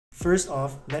First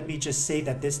off, let me just say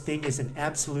that this thing is an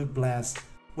absolute blast.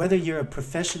 Whether you're a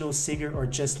professional singer or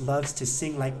just loves to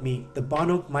sing like me, the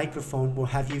BONAOK microphone will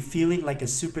have you feeling like a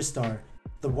superstar.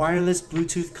 The wireless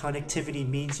Bluetooth connectivity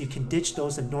means you can ditch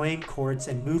those annoying cords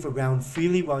and move around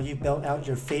freely while you belt out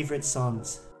your favorite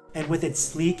songs. And with its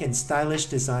sleek and stylish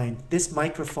design, this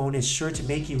microphone is sure to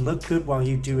make you look good while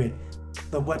you do it.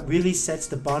 But what really sets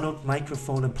the BONAOK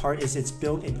microphone apart is its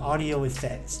built-in audio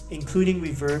effects, including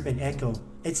reverb and echo.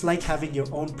 It's like having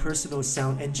your own personal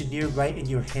sound engineer right in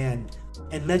your hand.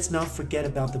 And let's not forget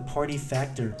about the party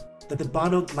factor. The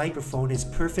BONAOK microphone is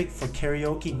perfect for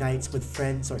karaoke nights with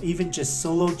friends or even just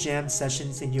solo jam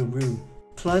sessions in your room.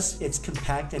 Plus, it's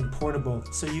compact and portable,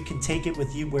 so you can take it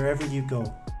with you wherever you go.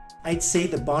 I'd say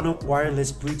the BONAOK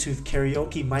wireless Bluetooth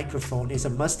karaoke microphone is a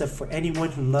must-have for anyone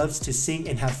who loves to sing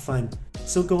and have fun.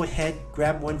 So go ahead,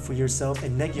 grab one for yourself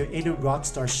and let your inner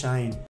rockstar shine.